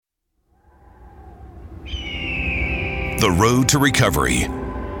The road to recovery.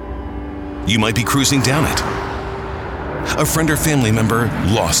 You might be cruising down it. A friend or family member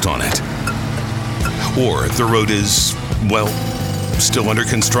lost on it. Or the road is, well, still under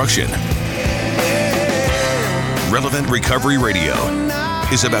construction. Relevant Recovery Radio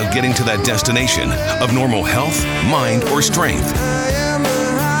is about getting to that destination of normal health, mind, or strength.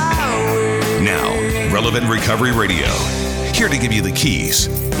 Now, Relevant Recovery Radio. Here to give you the keys,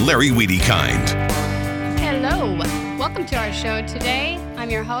 Larry Wiedekind. Hello. Welcome to our show today. I'm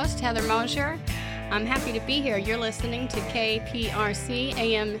your host, Heather Mosier. I'm happy to be here. You're listening to KPRC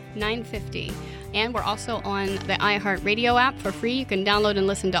AM 950. And we're also on the iHeartRadio app for free. You can download and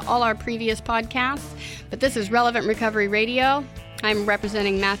listen to all our previous podcasts. But this is Relevant Recovery Radio. I'm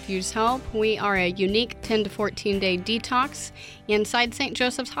representing Matthews Hope. We are a unique 10 to 14-day detox inside St.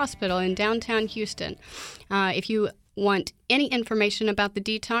 Joseph's Hospital in downtown Houston. If you want any information about the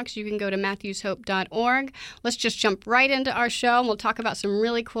detox, you can go to matthewshope.org. Let's just jump right into our show, and we'll talk about some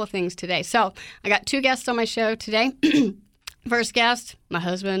really cool things today. So I got two guests on my show today. First guest, my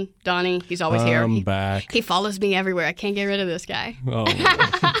husband, Donnie. He's always here. I'm back. He follows me everywhere. I can't get rid of this guy. Oh.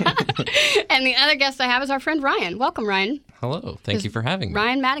 And the other guest I have is our friend Ryan. Welcome, Ryan. Hello. Thank you for having me.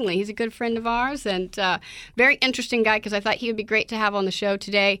 Ryan Mattingly. He's a good friend of ours and very interesting guy because I thought he would be great to have on the show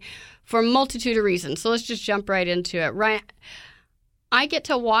today for a multitude of reasons. So let's just jump right into it. Ryan, I get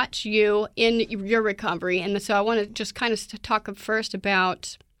to watch you in your recovery, and so I want to just kind of talk first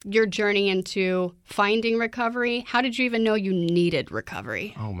about your journey into finding recovery. How did you even know you needed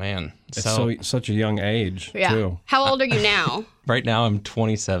recovery? Oh, man. It's such a young age, too. How old are you now? Right now, I'm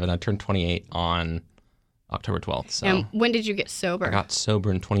 27. I turned 28 on October 12th. So and when did you get sober? I got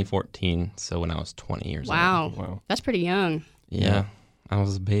sober in 2014, so when I was 20 years old. Wow. That's pretty young. Yeah. I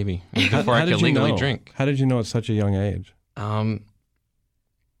was a baby. Before I could legally drink. How did you know at such a young age?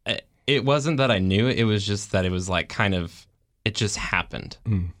 It wasn't that I knew it. It was just that it was like kind of, it just happened.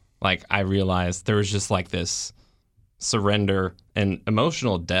 Like I realized there was just like this surrender and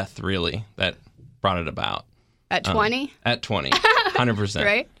emotional death really that brought it about. At 20? At 20, 100%.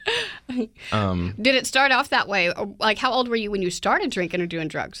 Right? Did it start off that way? Like how old were you when you started drinking or doing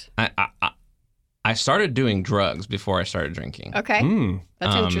drugs? I started doing drugs before I started drinking. Okay.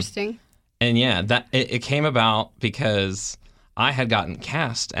 That's interesting. And yeah, that it came about because I had gotten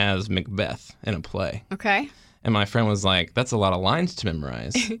cast as Macbeth in a play. Okay. And my friend was like, that's a lot of lines to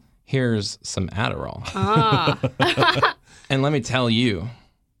memorize. Here's some Adderall. And let me tell you,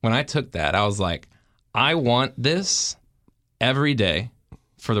 when I took that, I was like, I want this every day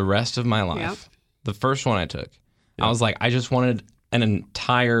for the rest of my life. Yep. The first one I took, I was like, I just wanted an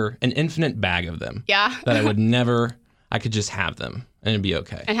infinite bag of them. Yeah. That I could just have them and it'd be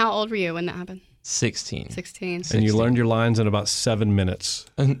okay. And how old were you when that happened? 16. 16. And you learned your lines in about 7 minutes.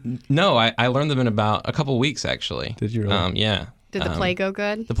 No, I learned them in about a couple weeks, actually. Did you really? Yeah. Did the play go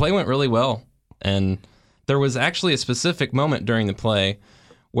good? The play went really well. And there was actually a specific moment during the play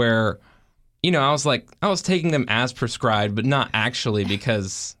where, I was taking them as prescribed, but not actually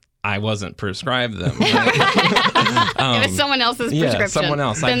because I wasn't prescribed them. Right? It was someone else's prescription. Yeah, someone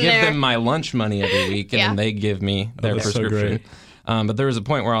else. I give them my lunch money every week, and then they give me their prescription. So great. But there was a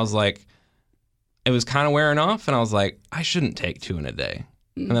point where I was like, it was kind of wearing off, and I was like, I shouldn't take 2 in a day.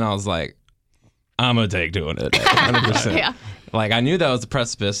 And then I was like, I'm going to take 2 in a day, 100%. Yeah. Like, I knew that was the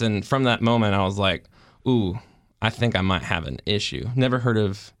precipice, and from that moment, I was like, ooh, I think I might have an issue. Never heard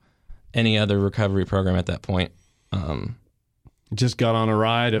of any other recovery program at that point. Just got on a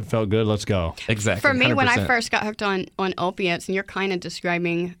ride. It felt good. Let's go. Exactly. For me, 100%. when I first got hooked on opiates, and you're kind of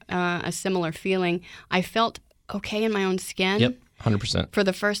describing a similar feeling, I felt okay in my own skin. Yep, 100%. For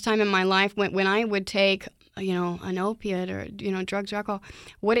the first time in my life, when I would take, an opiate or, drugs or alcohol,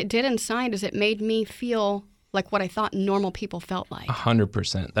 what it did inside is it made me feel like what I thought normal people felt like.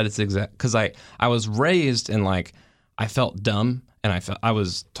 100%. That is exact. Because I was raised in I felt dumb, and I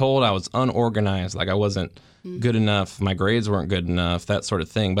was told I was unorganized, like I wasn't good enough, my grades weren't good enough, that sort of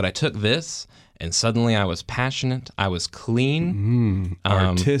thing. But I took this, and suddenly I was passionate, I was clean,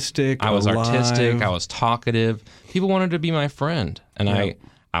 artistic. I was alive. artistic, I was talkative. People wanted to be my friend, and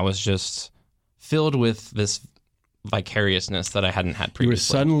I was just filled with this vicariousness that I hadn't had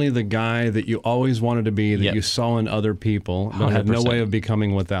previously. You were suddenly the guy that you always wanted to be, that you saw in other people, but had no way of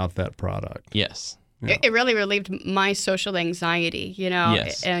becoming without that product. Yes. Yeah. It really relieved my social anxiety,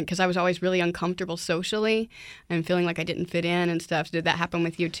 Yes. and because I was always really uncomfortable socially and feeling like I didn't fit in and stuff. Did that happen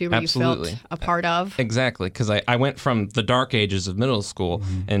with you too, where Absolutely. you felt a part of? Exactly, because I went from the dark ages of middle school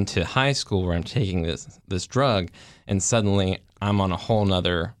into high school where I'm taking this drug, and suddenly I'm on a whole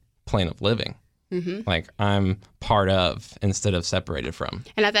nother plane of living. Like I'm part of instead of separated from.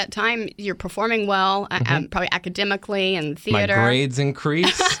 And at that time, you're performing well, probably academically and theater. My grades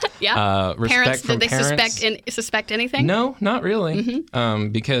increased. Yeah. Respect from parents. Did they suspect anything? No, not really.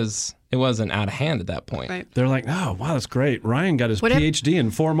 Because it wasn't out of hand at that point. Right. They're like, oh, wow, that's great. Ryan got his PhD in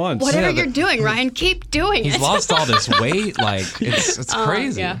 4 months. Whatever you're doing, Ryan, keep doing it. He's lost all this weight. Like, it's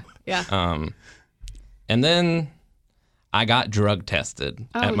crazy. Yeah. And then I got drug tested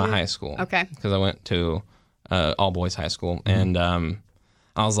at my high school. Okay. Because I went to all-boys high school. And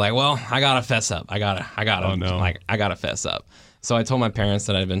I was like, well, I got to fess up. I gotta fess up. So I told my parents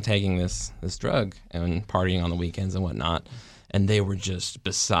that I'd been taking this drug and partying on the weekends and whatnot. And they were just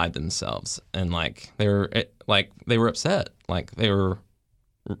beside themselves, and they were upset, like they were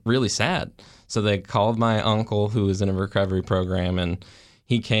really sad. So they called my uncle, who was in a recovery program, and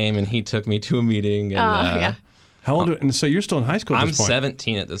he came and he took me to a meeting. And, How old? And so you're still in high school at this point? I'm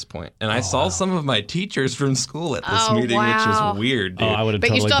 17 at this point, and I saw some of my teachers from school at this meeting, which is weird, dude. Oh, I would have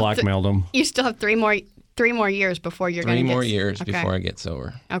totally blackmailed them. You still have three more years before you're going to get... 3 more years before I get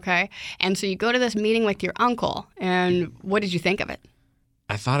sober. Okay. And so you go to this meeting with your uncle, and what did you think of it?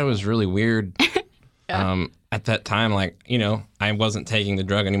 I thought it was really weird. At that time, I wasn't taking the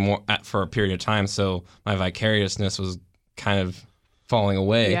drug anymore for a period of time, so my vicariousness was kind of falling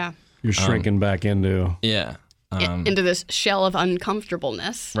away. Yeah. You're shrinking back into... Yeah. Into this shell of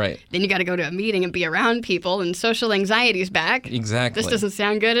uncomfortableness. Right. Then you got to go to a meeting and be around people, and social anxiety's back. Exactly. This doesn't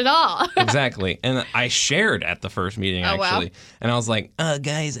sound good at all. Exactly. And I shared at the first meeting, actually. Wow. And I was like,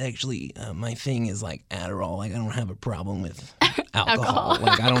 guys, actually, my thing is like Adderall. Like, I don't have a problem with alcohol.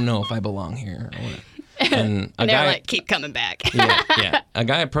 Like, I don't know if I belong here. And they're like, keep coming back. Yeah. A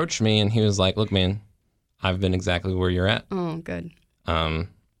guy approached me, and he was like, look, man, I've been exactly where you're at. Oh, good.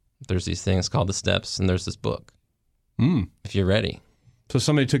 There's these things called the steps, and there's this book. If you're ready. So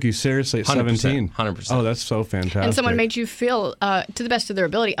somebody took you seriously at 17? 100%. Oh, that's so fantastic. And someone made you feel, to the best of their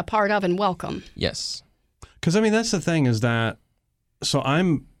ability, a part of and welcome. Yes. Because, that's the thing is that, so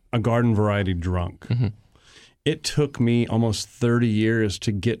I'm a garden variety drunk. Mm-hmm. It took me almost 30 years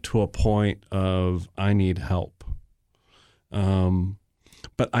to get to a point of I need help.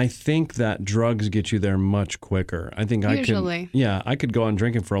 But I think that drugs get you there much quicker. I think Usually. I could go on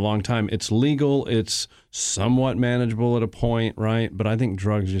drinking for a long time. It's legal. It's somewhat manageable at a point, right? But I think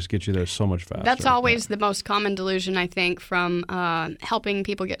drugs just get you there so much faster. That's always the most common delusion, I think, from helping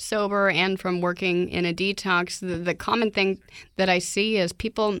people get sober and from working in a detox. The common thing that I see is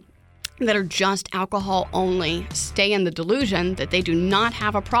people that are just alcohol only stay in the delusion that they do not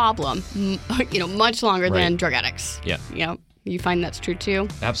have a problem, much longer than drug addicts. Yeah. You find that's true too?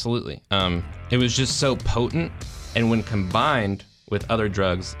 Absolutely. It was just so potent, and when combined with other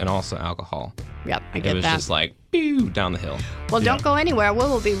drugs and also alcohol, yep, I get that. It was just like, pew, down the hill. Well, don't go anywhere. We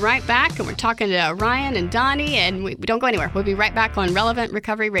will be right back, and we're talking to Ryan and Donnie, and we don't go anywhere. We'll be right back on Relevant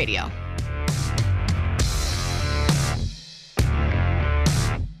Recovery Radio.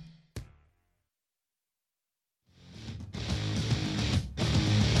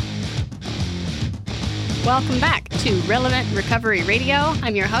 Welcome back to Relevant Recovery Radio.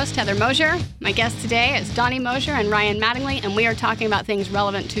 I'm your host, Heather Mosier. My guest today is Donnie Mosier and Ryan Mattingly, and we are talking about things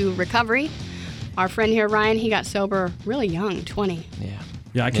relevant to recovery. Our friend here, Ryan, he got sober really young, 20.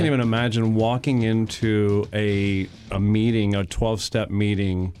 Yeah, I can't even imagine walking into a meeting, a 12-step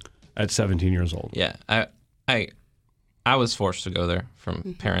meeting at 17 years old. Yeah, I was forced to go there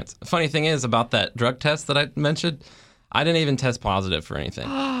from parents. The funny thing is about that drug test that I mentioned, I didn't even test positive for anything.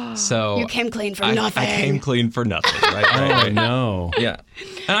 So you came clean for nothing. I came clean for nothing, right? Oh, no. Yeah.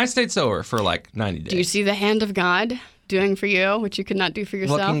 And I stayed sober for like 90 days. Do you see the hand of God doing for you what you could not do for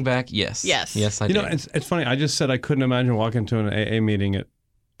yourself? Looking back, yes. Yes, I do. It's funny. I just said I couldn't imagine walking to an AA meeting at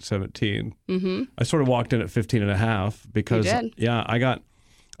 17. Mm-hmm. I sort of walked in at 15 and a half because, I got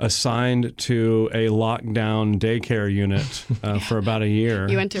assigned to a lockdown daycare unit for about a year.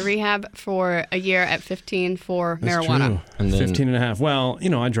 You went to rehab for a year at 15 for That's marijuana. True. And then, 15 and a half. Well,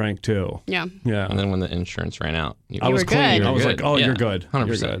 I drank too. Yeah. And then when the insurance ran out, I was clean. Good. I was like, you're good. 100%.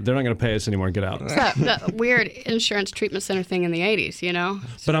 You're good. They're not going to pay us anymore. Get out. It's that weird insurance treatment center thing in the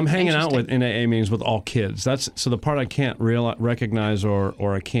 80s, But I'm hanging out in AA meetings with all kids. So the part I can't recognize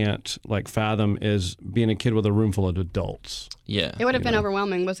or I can't fathom is being a kid with a room full of adults. Yeah. It would have been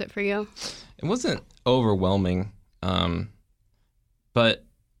overwhelming, was it for you? It wasn't overwhelming, but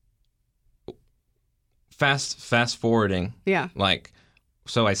fast forwarding. Yeah.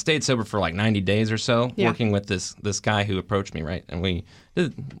 So I stayed sober for 90 days or so, working with this guy who approached me, right? And we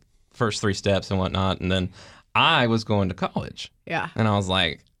did the first 3 steps and whatnot, and then I was going to college. Yeah. And I was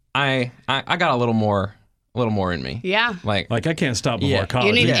like, I got a little more a little more in me. Yeah. Like I can't stop before Yeah. college.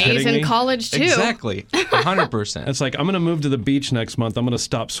 You need Are A's kidding in me? college, too. Exactly. 100%. It's like, I'm going to move to the beach next month. I'm going to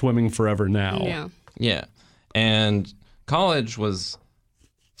stop swimming forever now. Yeah. Yeah. And college was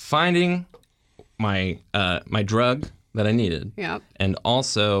finding my my drug that I needed, Yep. and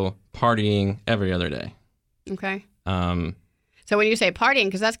also partying every other day. Okay. Um, So when you say partying,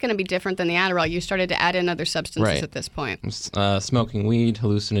 because that's going to be different than the Adderall, you started to add in other substances Right. at this point. Smoking weed,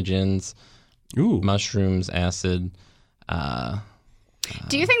 hallucinogens, Ooh. mushrooms, acid.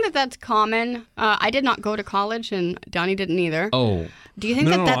 Do you think that that's common? I did not go to college, and Donnie didn't either. Oh, Do you think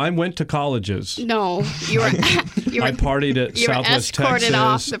No, that I went to colleges. No, you were. You were I partied at you were Southwest escorted Texas.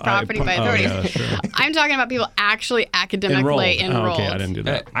 off the property by authorities. Oh, yeah, sure. I'm talking about people actually academically enrolled. Oh, okay, I didn't do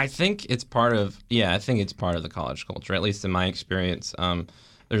that. I think it's part of the college culture, at least in my experience.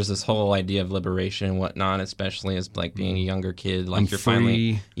 There's this whole idea of liberation and whatnot, especially as like being a younger kid. Like I'm you're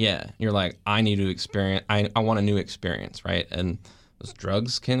free. you're like, I need to experience, I want a new experience, right? And those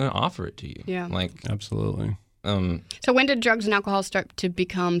drugs can offer it to you. Yeah. Like, Absolutely. So when did drugs and alcohol start to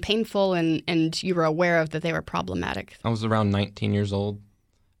become painful, and you were aware of that they were problematic? I was around 19 years old.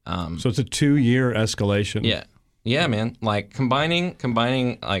 So it's a 2-year escalation. Yeah, man. Like combining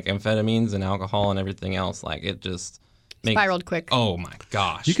like amphetamines and alcohol and everything else, like it just Spiraled quick. Oh my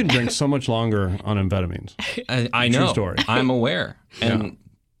gosh. You can drink so much longer on amphetamines. I know. True story. I'm aware. And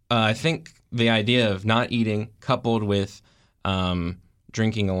I think the idea of not eating coupled with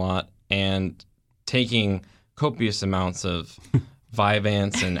drinking a lot and taking copious amounts of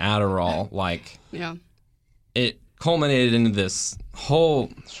Vyvanse and Adderall, like Yeah. it culminated into this whole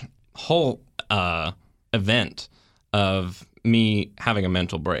event of me having a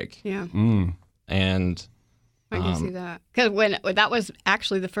mental break. Yeah. And I can see that. Because when that was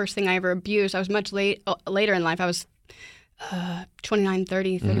actually the first thing I ever abused, I was much later in life. I was 29,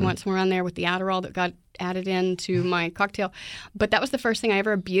 30, 31, somewhere around there with the Adderall that got added into my cocktail. But that was the first thing I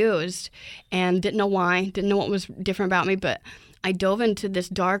ever abused and didn't know why, didn't know what was different about me. But I dove into this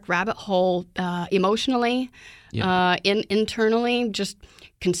dark rabbit hole emotionally, internally, just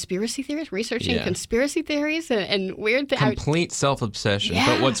conspiracy theories, researching conspiracy theories and weird things. Complete self-obsession. Yeah.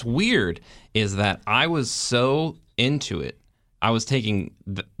 But what's weird is that I was so into it. I was taking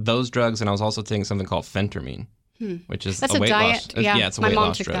those drugs, and I was also taking something called phentermine, which is That's a a weight diet. loss. Yeah, It's a my weight mom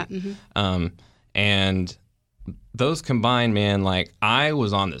loss took drug. that. Mm-hmm. And those combined, man, like I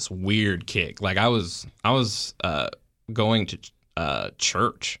was on this weird kick. Like I was going to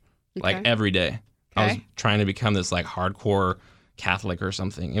church like every day. I was trying to become this like hardcore Catholic or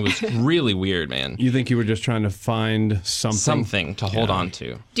something. It was really weird, man. You think you were just trying to find something? Something to hold on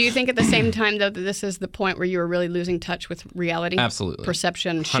to. Do you think at the same time, though, that this is the point where you were really losing touch with reality? Absolutely.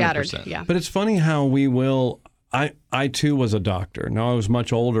 Perception shattered. 100%. Yeah. But it's funny how we will. I too was a doctor. Now I was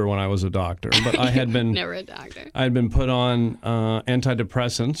much older when I was a doctor, but I had been Never a doctor. I had been put on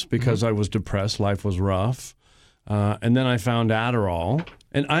antidepressants because I was depressed. Life was rough, and then I found Adderall.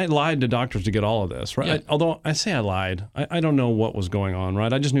 And I lied to doctors to get all of this, right? Yeah. Although I say I lied, I don't know what was going on,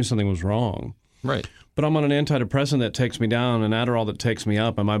 right? I just knew something was wrong. Right. But I'm on an antidepressant that takes me down, an Adderall that takes me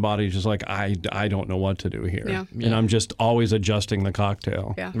up, and my body's just like, I don't know what to do here. Yeah. And I'm just always adjusting the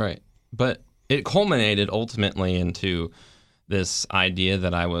cocktail. Yeah. Right. But it culminated ultimately into this idea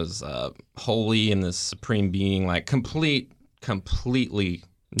that I was holy and this supreme being, like completely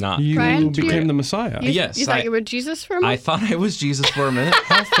not. You Brian, became the Messiah. Yes, You thought you were Jesus for a minute? I thought I was Jesus for a minute.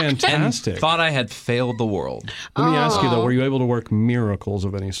 How And fantastic. thought I had failed the world. Let me ask you, Oh. though, were you able to work miracles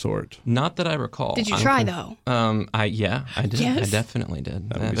of any sort? Not that I recall. Did you try, though? I did. Yes? I definitely did.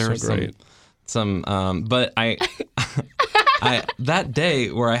 That would be there so were great. but I that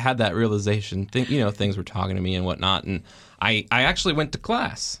day where I had that realization, things were talking to me and whatnot, and I actually went to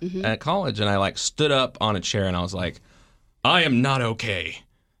class at college, and I like stood up on a chair and I was like, I am not okay.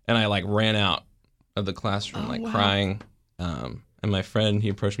 And I like ran out of the classroom crying. And my friend, he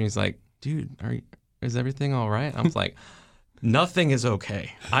approached me. He's like, "Dude, is everything all right?" I was like, "Nothing is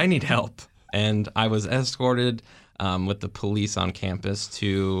okay. I need help." And I was escorted with the police on campus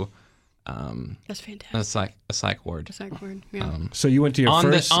to That's fantastic. a psych ward. A psych ward. Yeah. So you went to your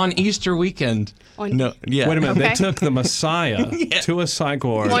first... on Easter weekend. On- No, yeah. Wait a minute. Okay. They took the Messiah to a psych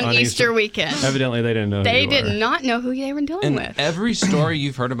ward on Easter weekend. Evidently, they didn't know who They you did were. not know who they were dealing And with. every story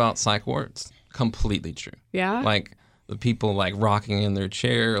you've heard about psych wards, completely true. Yeah? Like the people like rocking in their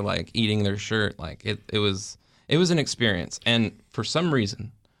chair, like eating their shirt, like it was an experience. And for some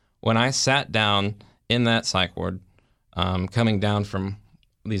reason, when I sat down in that psych ward, coming down from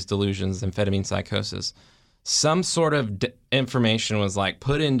these delusions, amphetamine psychosis, some sort of information was like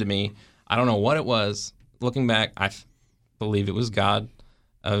put into me. I don't know what it was. Looking back, I believe it was God.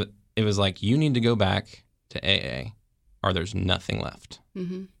 It was like, you need to go back to AA or there's nothing left.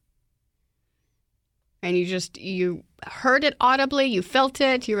 Mm-hmm. And you heard it audibly, you felt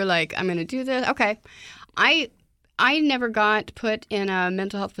it, you were like, I'm going to do this. Okay. I never got put in a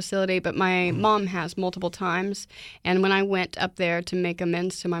mental health facility, but my mom has multiple times. And when I went up there to make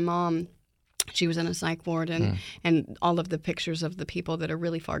amends to my mom, she was in a psych ward, and all of the pictures of the people that are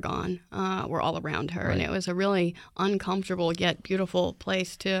really far gone were all around her. Right. And it was a really uncomfortable yet beautiful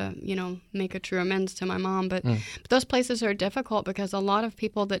place to, make a true amends to my mom. But those places are difficult because a lot of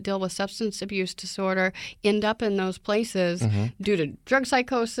people that deal with substance abuse disorder end up in those places due to drug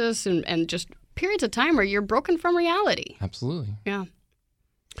psychosis and just periods of time where you're broken from reality. Absolutely. Yeah.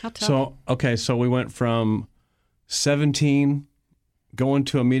 How tough. So we went from 17 going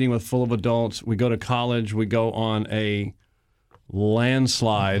to a meeting full of adults. We go to college. We go on a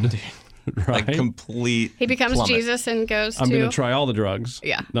landslide, right? Like complete. He becomes plummet. Jesus and goes I'm going to try all the drugs.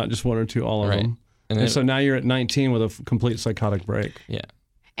 Yeah. Not just one or two, all of Right. them. And so now you're at 19 with a complete psychotic break. Yeah.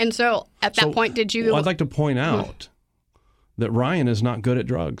 And so at that point, did you... Well, I'd like to point out that Ryan is not good at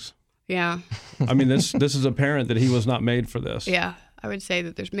drugs. Yeah. I mean, this is apparent that he was not made for this. Yeah. I would say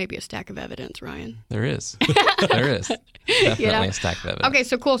that there's maybe a stack of evidence, Ryan. There is. There is. Definitely a stack of evidence. Okay,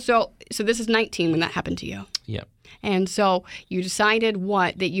 so cool. So this is 19 when that happened to you. Yep. And so you decided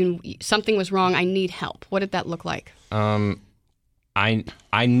that something was wrong. I need help. What did that look like? I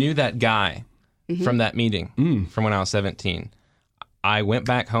knew that guy from that meeting from when I was 17. I went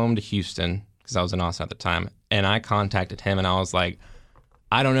back home to Houston because I was in Austin at the time, and I contacted him, and I was like,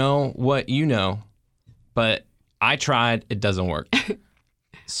 I don't know what you know, but I tried. It doesn't work.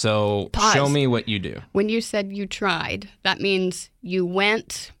 So show me what you do. When you said you tried, that means you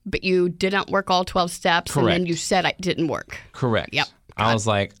went, but you didn't work all 12 steps. Correct. And then you said it didn't work. Correct. Yep. I was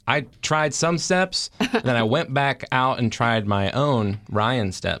like, I tried some steps, then I went back out and tried my own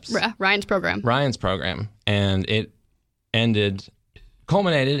Ryan steps. Ryan's program. And it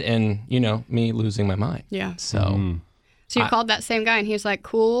culminated in, me losing my mind. Yeah. So you called that same guy and he was like,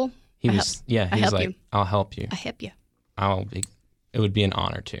 cool. He was like, I'll help you. I help you. It would be an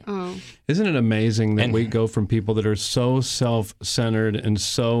honor to. Oh. Isn't it amazing that we go from people that are so self-centered and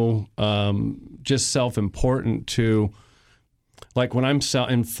so just self-important to, like when I'm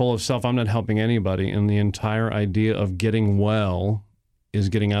full of self, I'm not helping anybody, and the entire idea of getting well is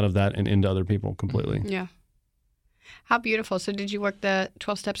getting out of that and into other people completely. Yeah. How beautiful. So did you work the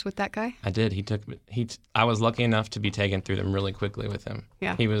 12 steps with that guy? I did. I was lucky enough to be taken through them really quickly with him.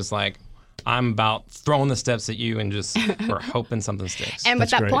 Yeah. He was like, I'm about throwing the steps at you and just we're hoping something sticks. And at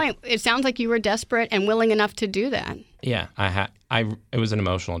that point, it sounds like you were desperate and willing enough to do that. Yeah, it was an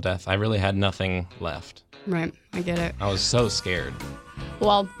emotional death. I really had nothing left. Right. I get it. I was so scared.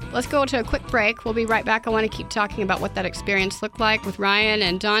 Well, let's go to a quick break. We'll be right back. I want to keep talking about what that experience looked like with Ryan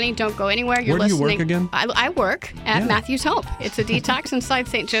and Donnie. Don't go anywhere. You're listening. Where do you work again? I work at Matthew's Hope. It's a detox inside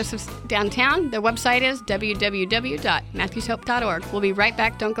St. Joseph's downtown. Their website is www.matthewshope.org. We'll be right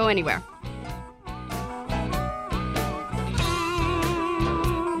back. Don't go anywhere.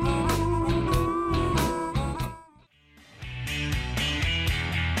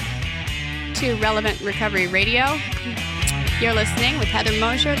 To Relevant Recovery Radio. You're listening with Heather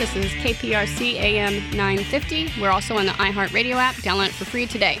Mosher. This is KPRC AM 950. We're also on the iHeartRadio app. Download it for free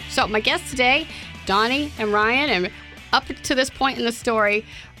today. So my guests today, Donnie and Ryan, and up to this point in the story,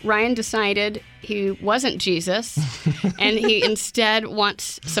 Ryan decided he wasn't Jesus, and he instead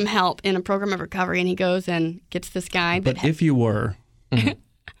wants some help in a program of recovery, and he goes and gets this guy. But if you were,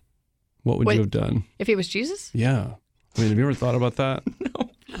 what would you have done? If he was Jesus? Yeah. I mean, have you ever thought about that? No.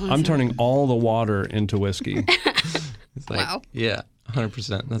 I'm turning all the water into whiskey. It's like, wow. Yeah,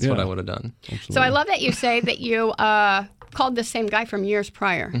 100%. That's what I would have done. Absolutely. So I love that you say that you called the same guy from years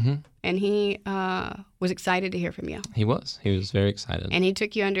prior, and he was excited to hear from you. He was. He was very excited. And he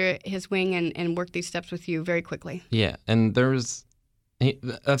took you under his wing and worked these steps with you very quickly. Yeah, and there was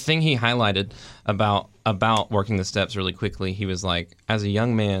a thing he highlighted about working the steps really quickly. He was like, as a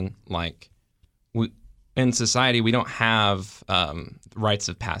young man, like in society, we don't have rites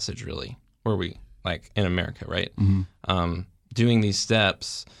of passage really, where we like in America, right? Doing these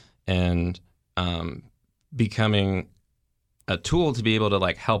steps and becoming a tool to be able to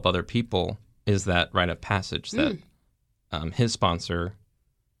like help other people is that rite of passage that his sponsor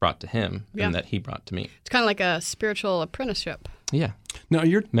brought to him and that he brought to me. It's kind of like a spiritual apprenticeship. Yeah. No,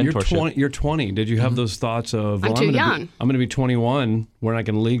 you're 20. You're 20. Did you have those thoughts of? I'm too young. I'm going to be 21 when I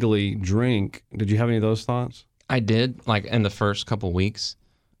can legally drink. Did you have any of those thoughts? I did, like in the first couple weeks,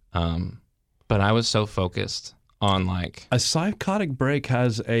 but I was so focused on like a psychotic break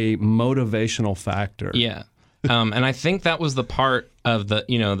has a motivational factor. Yeah, And I think that was the part of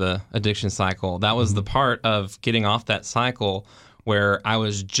the addiction cycle. That was the part of getting off that cycle where I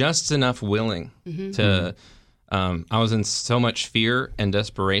was just enough willing to, I was in so much fear and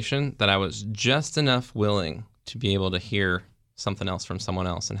desperation that I was just enough willing to be able to hear something else from someone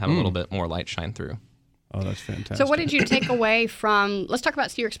else and have a little bit more light shine through. Oh, that's fantastic. So what did you take away from, let's talk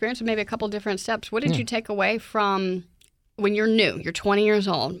about your experience with maybe a couple different steps. What did you take away from when you're new, you're 20 years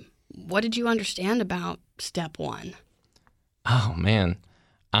old? What did you understand about step one? Oh, man.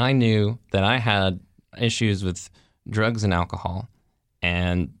 I knew that I had issues with drugs and alcohol,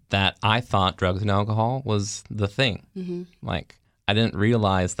 and that I thought drugs and alcohol was the thing. Mm-hmm. Like, I didn't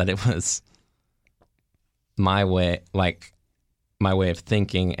realize that it was my way of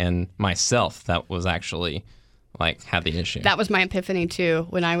thinking and myself that was actually had the issue. That was my epiphany too.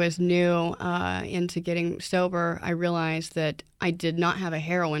 When I was new into getting sober, I realized that I did not have a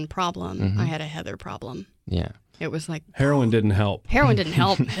heroin problem. Mm-hmm. I had a Heather problem. Yeah. It was like heroin didn't help. Heroin didn't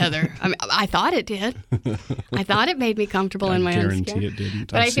help, Heather. I mean, I thought it did. I thought it made me comfortable in my own skin. I guarantee it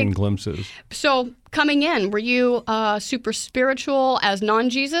didn't. I've seen glimpses. So coming in, were you super spiritual as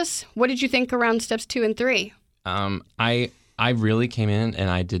non-Jesus? What did you think around steps 2 and 3? I really came in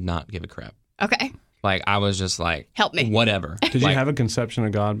and I did not give a crap. Okay. I was just help me. Whatever. Did you have a conception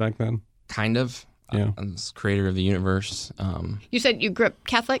of God back then? Kind of. Yeah. I was creator of the universe. You said you grew up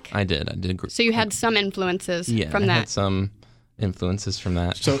Catholic? I did. So you had some influences from that? I had some influences from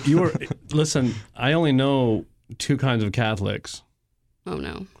that. So you were, listen, I only know 2 kinds of Catholics. Oh,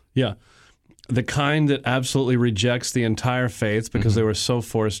 no. Yeah. The kind that absolutely rejects the entire faith because they were so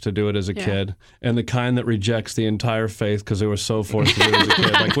forced to do it as a kid, and the kind that rejects the entire faith because they were so forced to do it as a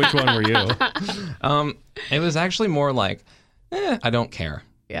kid. Which one were you? It was actually more I don't care.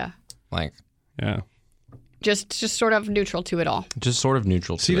 Yeah. Yeah. Just sort of neutral to it all. Just sort of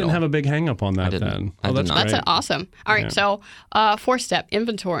neutral to it all. So you didn't have a big hang up on that then? I did not. That's awesome. All right, so 4-step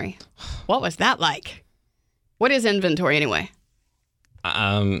inventory. What was that like? What is inventory anyway?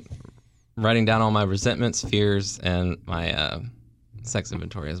 Writing down all my resentments, fears, and my sex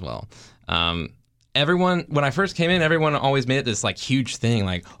inventory as well. Everyone, when I first came in, everyone always made it this huge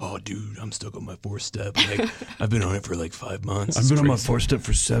thing. Oh, dude, I'm stuck on my 4-step. I've been on it for 5 months. I've been on my 4-step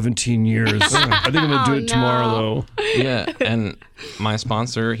for 17 years. I think I'm going to do it tomorrow, though. Yeah, and my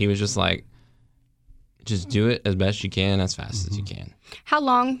sponsor, he was just just do it as best you can, as fast as you can. How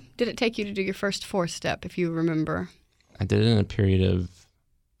long did it take you to do your first 4-step, if you remember? I did it in a period of...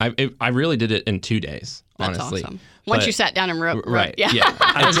 I really did it in 2 days, honestly. That's awesome. Once you sat down and wrote. Right. Yeah.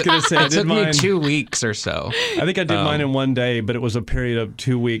 I was going to say, it took me 2 weeks or so. I think I did mine in 1 day, but it was a period of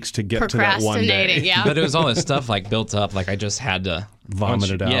 2 weeks to get to that 1 day. Procrastinating, yeah. But it was all this stuff built up, I just had to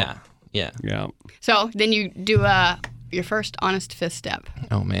vomit it out. Yeah. So then you do your first honest 5th step.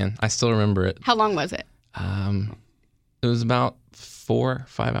 Oh man, I still remember it. How long was it? It was about 4 or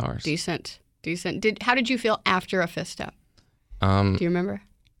 5 hours. Decent. How did you feel after a 5th step? Do you remember?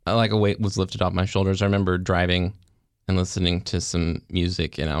 A weight was lifted off my shoulders. I remember driving and listening to some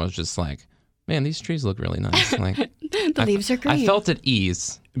music, and I was just man, these trees look really nice. The leaves are green. I felt at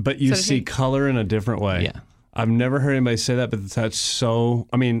ease. But you see color in a different way. Yeah. I've never heard anybody say that, but that's so...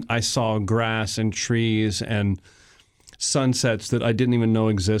 I mean, I saw grass and trees and sunsets that I didn't even know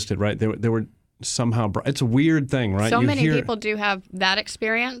existed, right? They were somehow bright. It's a weird thing, right? So many people do have that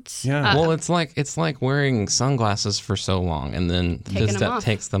experience. Yeah. Well, it's like wearing sunglasses for so long and then this step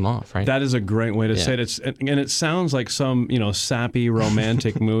takes them off, right? That is a great way to say it. And it sounds like some, sappy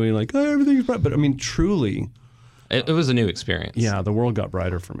romantic movie, everything's bright. But I mean, truly... It was a new experience. Yeah, the world got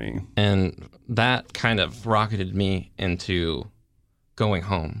brighter for me. And that kind of rocketed me into going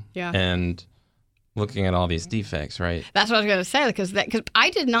home. Yeah. And looking at all these defects, right? That's what I was going to say, because I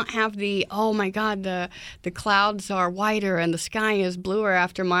did not have oh my God, the clouds are whiter and the sky is bluer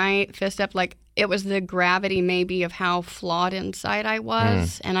after my 5th step. It was the gravity maybe of how flawed inside I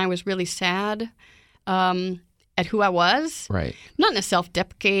was, and I was really sad at who I was. Right. Not in a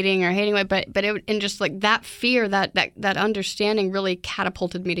self-deprecating or hating way, but and just that fear, that understanding really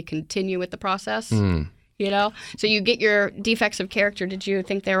catapulted me to continue with the process. So you get your defects of character. Did you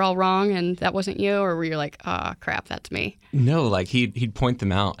think they were all wrong and that wasn't you, or were you crap, that's me? No, he'd point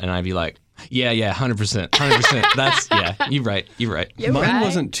them out and I'd be yeah, 100%. That's, you're right. Mine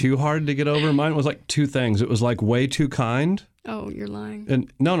wasn't too hard to get over. Mine was 2 things. It was way too kind. Oh, you're lying.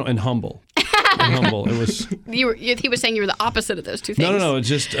 And and humble. Humble. It was. He was saying you were the opposite of those 2 things. No. It's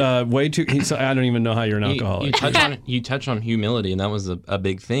just way too. I don't even know how you're an alcoholic. You touch on humility, and that was a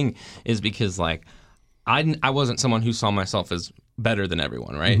big thing. Is because I wasn't someone who saw myself as better than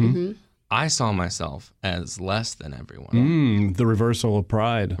everyone, right? Mm-hmm. I saw myself as less than everyone. The reversal of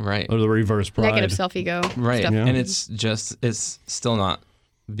pride. Right. Or the reverse pride. Negative self-ego. Right. Stuff. Yeah. And it's still not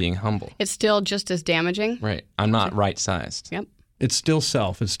being humble. It's still just as damaging. Right. I'm not right-sized. Yep. It's still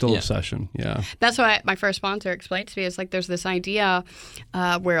self. It's still Yeah. obsession. Yeah. That's what my first sponsor explained to me. It's like there's this idea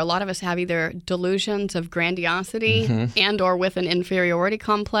where a lot of us have either delusions of grandiosity and or with an inferiority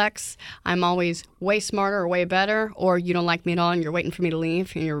complex. I'm always way smarter or way better, or you don't like me at all and you're waiting for me to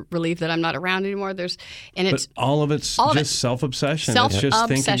leave and you're relieved that I'm not around anymore. But all of it's just self-obsession. It's just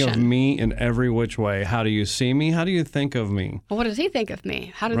thinking of Self-obsession. me in every which way. How do you see me? How do you think of me? well, what does he think of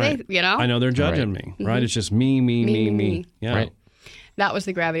me? How do Right. they, I know they're judging me, right? It's just me. Me. Yeah. Right. That was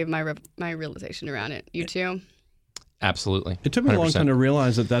the gravity of my realization around it. You too? Absolutely. It took me a long 100%. time to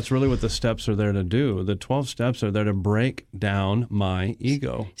realize that that's really what the steps are there to do. The 12 steps are there to break down my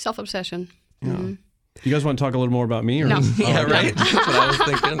ego. Self-obsession. Yeah. You guys want to talk a little more about me? Or? No. Yeah, right. That's what I was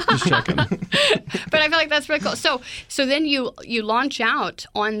thinking. Just checking. But I feel like that's really cool. So then you launch out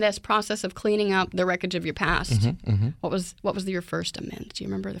on this process of cleaning up the wreckage of your past. What was your first amend? Do you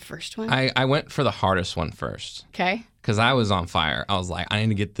remember the first one? I went for the hardest one first. Okay. Because I was on fire. I was like, I need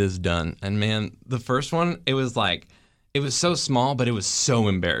to get this done. And man, the first one, it was so small, but it was so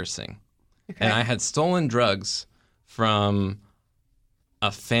embarrassing. Okay. And I had stolen drugs from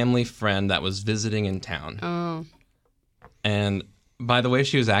a family friend that was visiting in town. Oh. And by the way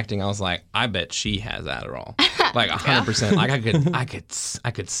she was acting, I was like, I bet she has Adderall. Like 100%. Like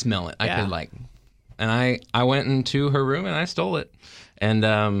I could smell it. I Yeah. could and I went into her room and I stole it. And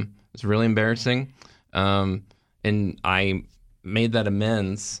it was really embarrassing. And I made that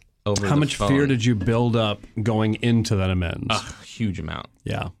amends over How the much phone. fear did you build up going into that amends? A huge amount.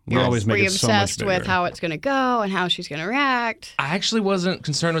 Yeah. We always Were make you it so much obsessed with bigger. how it's going to go and how she's going to react? I actually wasn't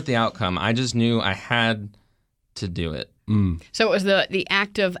concerned with the outcome. I just knew I had to do it. So it was the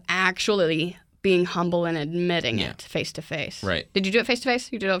act of actually being humble and admitting it face to face. Right. Did you do it face to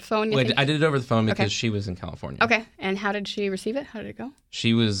face? You did it on the phone? Wait, I did it over the phone because Okay. she was in California. Okay. And how did she receive it? How did it go?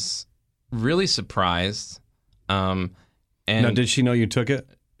 She was really surprised. And Now, did she know you took it?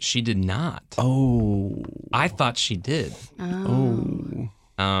 she did not. Oh. I thought she did. Oh.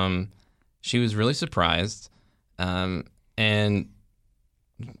 She was really surprised. And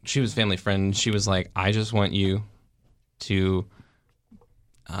she was a family friend. She was like, I just want you to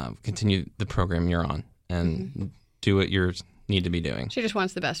continue the program you're on and do what you need to be doing. She just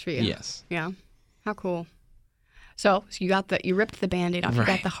wants the best for you. Yes. Yeah. How cool. So you ripped the Band-Aid off. You got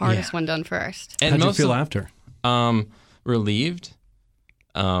Right. the hardest one done first. And How'd you most feel of- after? Relieved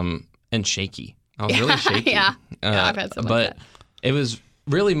and shaky. I was really shaky. Yeah. Yeah, I've had some like but that. it was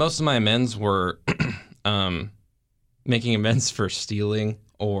really most of my amends were making amends for stealing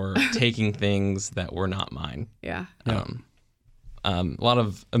or taking things that were not mine. Yeah. A lot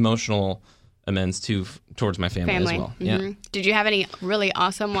of emotional amends towards my family as well. Yeah. Mhm. Did you have any really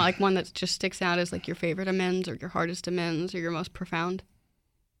awesome, like one that just sticks out as like your favorite amends or your hardest amends or your most profound?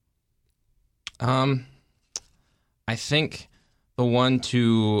 I think the one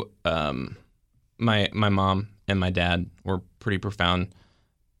to my mom and my dad were pretty profound,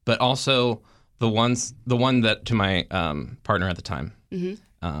 but also the one that to my partner at the time,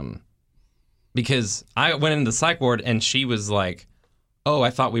 because I went into the psych ward and she was like, "Oh, I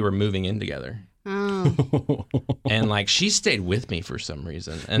thought we were moving in together," Oh. and like she stayed with me for some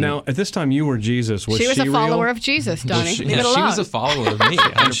reason. And Now, at this time, you were Jesus. Was she was a real? follower of Jesus, Donnie. she, Leave it she alone. was a follower of me,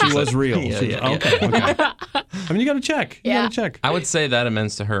 And she 100%. was real. Yeah, She was- yeah, yeah. Okay. I mean, you got to check. You Yeah. got to check. I would say that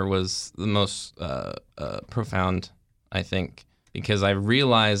amends to her was the most profound, I think, because I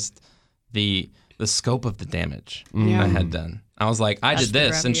realized the scope of the damage Yeah. I had done. I was like, I That's did the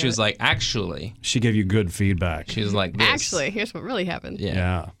this, and gravity she of was it. like, actually, She gave you good feedback. she was like, this. Actually, here's what really happened.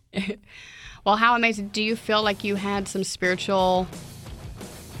 yeah. Yeah. Well, how amazing. Do you feel like you had some spiritual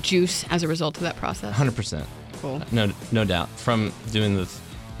juice as a result of that process? 100%. Cool. No doubt. From doing the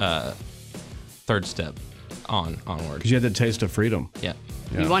third step onward. Because you had the taste of freedom. Yeah.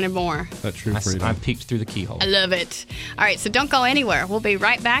 Yeah. You wanted more. That true freedom. I peeked through the keyhole. I love it. All right, so don't go anywhere. We'll be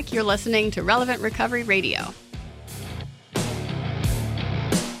right back. You're listening to Relevant Recovery Radio.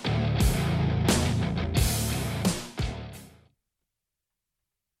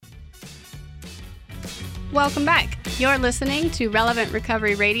 Welcome back. You're listening to Relevant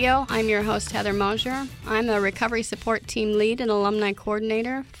Recovery Radio. I'm your host, Heather Mosier. I'm the recovery support team lead and alumni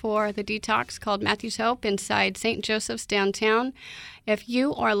coordinator for the detox called Matthew's Hope inside St. Joseph's downtown. If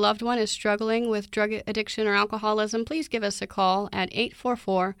you or a loved one is struggling with drug addiction or alcoholism, please give us a call at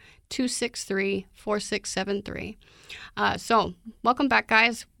 844-263-4673. So, welcome back,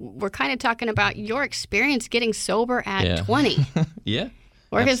 guys. We're kind of talking about your experience getting sober at 20. Yeah.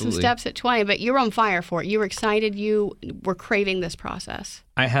 Working some steps at 20, but you were on fire for it. You were excited. You were craving this process.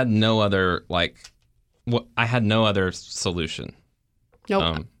 I had no other solution.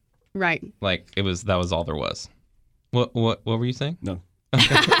 Nope. Right. Like that was all there was. What were you saying? No.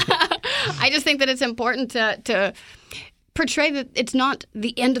 I just think that it's important to portray that it's not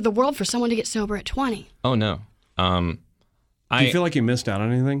the end of the world for someone to get sober at 20. Oh no. Do you feel like you missed out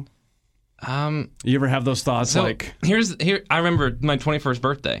on anything? You ever have those thoughts like? I remember my 21st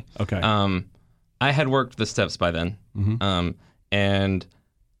birthday. Okay. I had worked the steps by then, and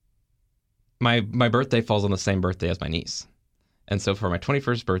my birthday falls on the same birthday as my niece, and so for my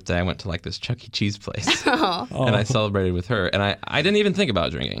 21st birthday, I went to like this Chuck E. Cheese place, and I celebrated with her, and I didn't even think about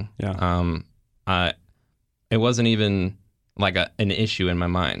drinking. Yeah. It wasn't even like an issue in my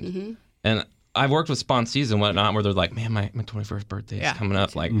mind, and I've worked with sponsees and whatnot where they're like, man, my 21st birthday is coming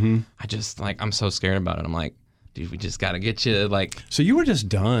up. Like, I just, like, I'm so scared about it. I'm like, dude, we just got to get you, like. So you were just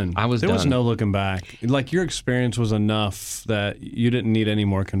done. I was done. There was no looking back. Like, your experience was enough that you didn't need any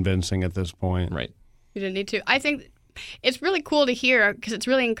more convincing at this point. Right. You didn't need to. I think it's really cool to hear because it's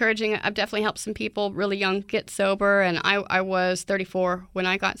really encouraging. I've definitely helped some people really young get sober, and I was 34 when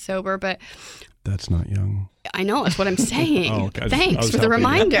I got sober, but. That's not young. I know, that's what I'm saying. Okay. Thanks for the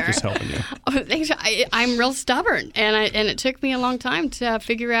reminder. Just helping you. Thanks. I'm real stubborn, and it took me a long time to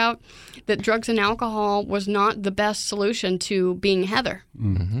figure out that drugs and alcohol was not the best solution to being Heather.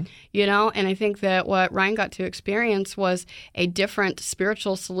 Mm-hmm. You know, and I think that what Ryan got to experience was a different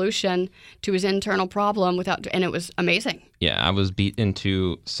spiritual solution to his internal problem and it was amazing. Yeah, I was beat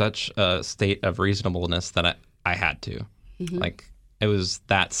into such a state of reasonableness that I had to. Like, it was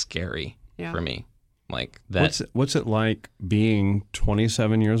that scary. For me, like that. What's it like being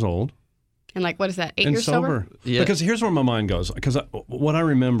 27 years old? And like, what is that? 8 years sober? Yeah. Because here's where my mind goes. Because what I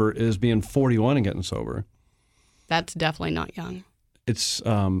remember is being 41 and getting sober. That's definitely not young. It's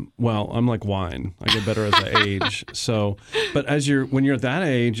I'm like wine. I get better as I age. So, but when you're at that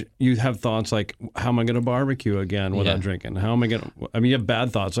age, you have thoughts like, how am I going to barbecue again without drinking? How am I going to? I mean, you have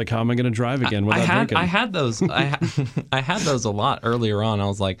bad thoughts like, how am I going to drive again without drinking? I had those. I had those a lot earlier on. I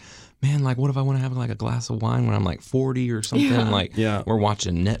was like, man, like, what if I want to have like a glass of wine when I'm like 40 or something? Yeah. Like, we're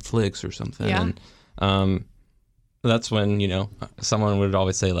watching Netflix or something. Yeah. And that's when, someone would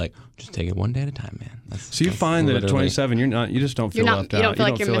always say, like, just take it one day at a time, man. So you find that at 27, you just don't feel left out. You don't feel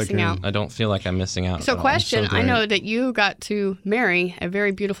like you're missing out. I don't feel like I'm missing out. So question, I know that you got to marry a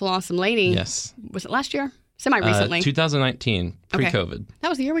very beautiful, awesome lady. Yes. Was it last year? Semi-recently. 2019, pre-COVID. Okay. That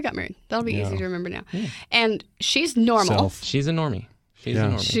was the year we got married. That'll be easy to remember now. Yeah. And she's normal. She's a normie. She's a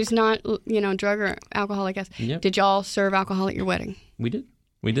normie. She's not, drug or alcohol, I guess. Yep. Did y'all serve alcohol at your wedding? We did.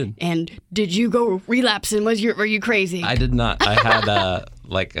 And did you go relapsing? Were you crazy? I did not. I had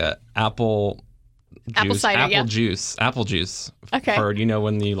apple juice. Okay. For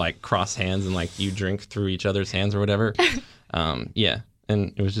when you like cross hands and like you drink through each other's hands or whatever. And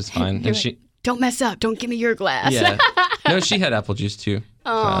it was just fine. And she don't mess up. Don't give me your glass. Yeah. No, she had apple juice too.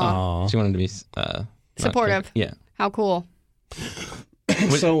 Oh. She wanted to be supportive. Yeah. How cool.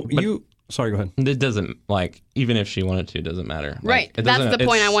 Sorry, go ahead. It doesn't, even if she wanted to, it doesn't matter. Right. That's the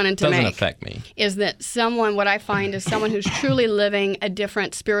point I wanted to make. It doesn't affect me. Is that what I find is someone who's truly living a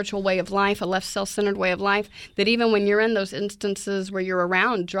different spiritual way of life, a less self-centered way of life, that even when you're in those instances where you're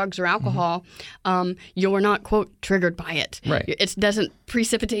around drugs or alcohol, you're not, quote, triggered by it. Right. It doesn't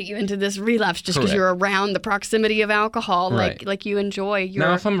precipitate you into this relapse just because you're around the proximity of alcohol, right. like you enjoy.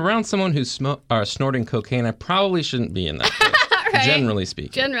 Now, if I'm around someone who's snorting cocaine, I probably shouldn't be in that place. Right. Generally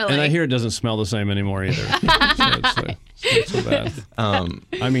speaking. And I hear it doesn't smell the same anymore either. So it's not so bad.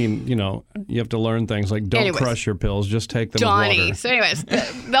 I mean, you have to learn things like don't crush your pills, just take them with water. So anyways,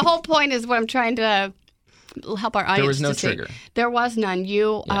 the whole point is what I'm trying to help our audience There was no to see. trigger. There was none.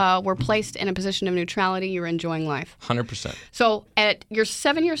 You were placed in a position of neutrality. You were enjoying life. 100%. So you're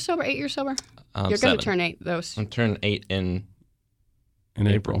 7 years sober, 8 years sober? You're going to turn 8 those. I'm turning 8 in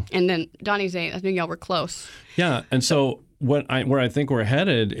April. And then Donnie's 8. I think y'all were close. Yeah, and so where I think we're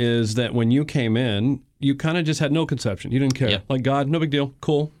headed is that when you came in, you kind of just had no conception. You didn't care. Yep. Like, God, no big deal.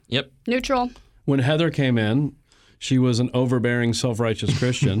 Cool. Yep. Neutral. When Heather came in, she was an overbearing, self-righteous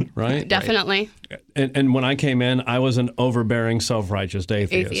Christian, right? Definitely. And when I came in, I was an overbearing, self-righteous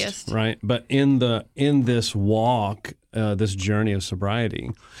atheist, right? But in this walk, this journey of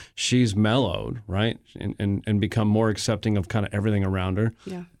sobriety, she's mellowed, right? And become more accepting of kind of everything around her.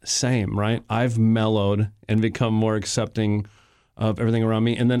 Yeah. Same, right? I've mellowed and become more accepting of everything around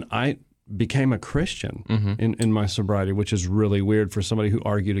me. And then I became a Christian in my sobriety, which is really weird for somebody who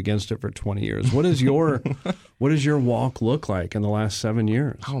argued against it for 20 years. What does your walk look like in the last 7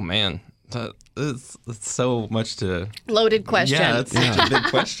 years? Oh, man. it's so much to loaded question. Yeah, it's such a big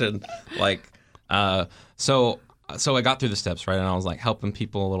question. Like, so I got through the steps, right, and I was like helping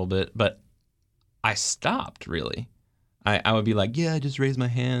people a little bit, but I stopped really. I would be like, I just raised my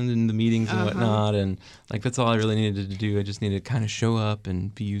hand in the meetings and whatnot, and like that's all I really needed to do. I just needed to kind of show up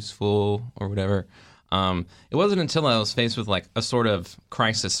and be useful or whatever. It wasn't until I was faced with like a sort of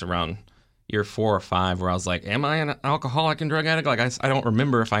crisis around year 4 or 5 where I was like, am I an alcoholic and drug addict? Like I don't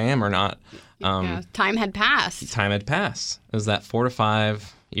remember if I am or not. Time had passed. Time had passed. It was that 4 to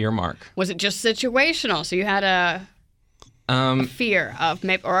 5 year mark. Was it just situational? So you had a fear of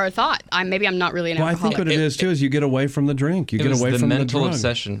maybe, or a thought, maybe I'm not really an alcoholic. I think what it is too is you get away from the drink. You get away from the drug. the mental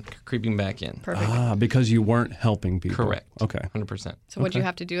obsession creeping back in. Perfect. Because you weren't helping people. Correct. Okay. 100%. So what'd you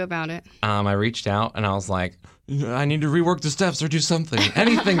have to do about it? I reached out and I was like, I need to rework the steps or do something.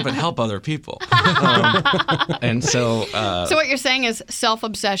 Anything but help other people. And so... so what you're saying is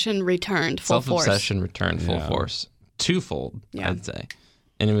self-obsession returned full force. Self-obsession returned full force. Twofold, I'd say.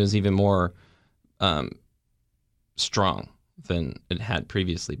 And it was even more strong than it had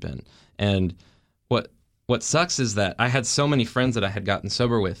previously been. And what sucks is that I had so many friends that I had gotten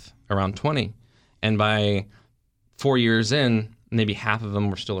sober with around 20. And by 4 years in, maybe half of them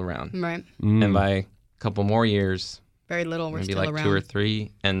were still around. Right. And by a couple more years, very little were still around. Maybe like 2 or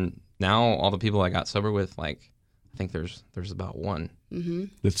 3. And now all the people I got sober with, like, I think there's about one. Mm-hmm.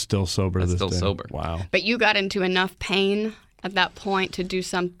 That's still sober. That's this still day. sober. Wow. But you got into enough pain at that point to do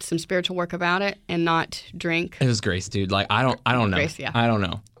some spiritual work about it and not drink. It was grace, dude. Like I don't know. Grace, yeah. I don't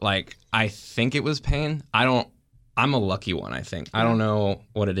know. Like I think it was pain. I'm a lucky one, I think. I don't know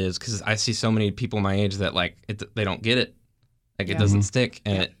what it is because I see so many people my age that like they don't get it. Like it doesn't stick,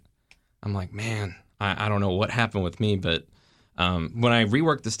 and I'm like, man, I don't know what happened with me, but when I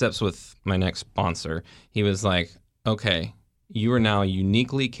reworked the steps with my next sponsor, he was like, okay, you are now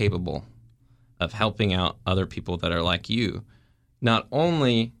uniquely capable of helping out other people that are like you, not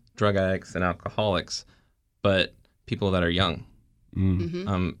only drug addicts and alcoholics, but people that are young,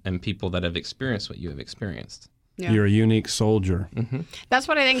 and people that have experienced what you have experienced. Yeah. You're a unique soldier. Mm-hmm. That's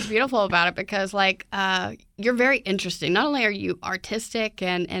what I think is beautiful about it because, like, you're very interesting. Not only are you artistic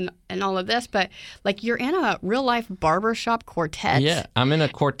and all of this, but, like, you're in a real-life barbershop quartet. Yeah, I'm in a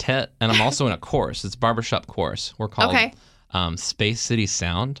quartet, and I'm also in a chorus. It's a barbershop chorus. We're called Space City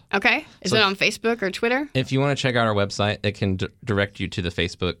Sound. Okay. Is it on Facebook or Twitter? If you want to check out our website, it can direct you to the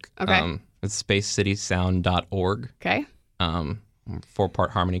Facebook. Okay. It's spacecitysound.org. Okay.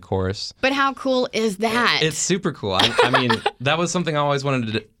 4-part harmony chorus. But how cool is that? It's super cool. I mean, that was something I always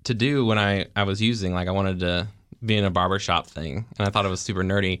wanted to do when I was using. Like, I wanted to be in a barbershop thing, and I thought it was super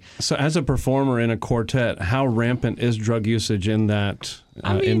nerdy. So as a performer in a quartet, how rampant is drug usage in that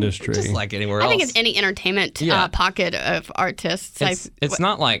industry? Just like anywhere else. I think it's any entertainment pocket of artists. It's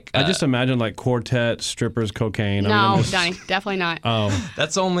not like... I just imagine like quartet, strippers, cocaine. No, Donnie, definitely not. Oh.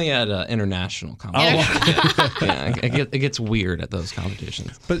 That's only at international competitions. It gets weird at those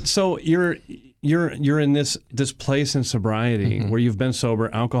competitions. But so you're in this place in sobriety where you've been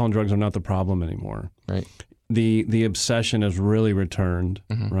sober. Alcohol and drugs are not the problem anymore. Right. The obsession has really returned,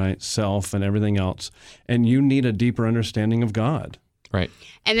 right? Self and everything else. And you need a deeper understanding of God. Right.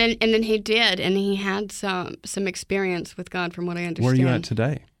 And then he did, and he had some experience with God, from what I understand. Where are you at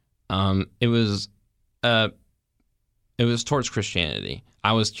today? It was towards Christianity.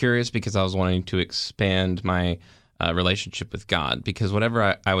 I was curious because I was wanting to expand my relationship with God, because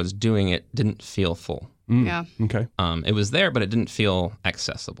whatever I was doing, it didn't feel full. Yeah. Okay. It was there, but it didn't feel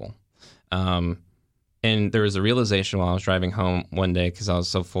accessible. And there was a realization while I was driving home one day, because I was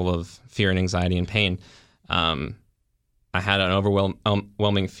so full of fear and anxiety and pain. I had an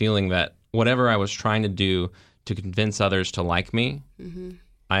overwhelming feeling that whatever I was trying to do to convince others to like me,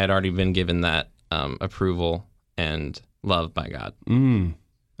 I had already been given that approval and love by God. And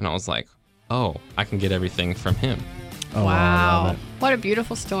I was like, oh, I can get everything from Him. Oh, wow. What a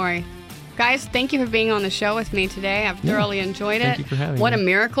beautiful story. Guys, thank you for being on the show with me today. I've thoroughly enjoyed it. Thank you for having me. What a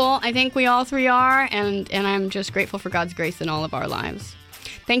miracle I think we all three are, and I'm just grateful for God's grace in all of our lives.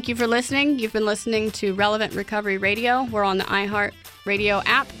 Thank you for listening. You've been listening to Relevant Recovery Radio. We're on the iHeart Radio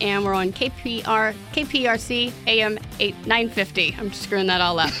app, and we're on KPRC AM 950. I'm screwing that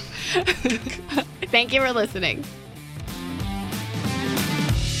all up. Thank you for listening.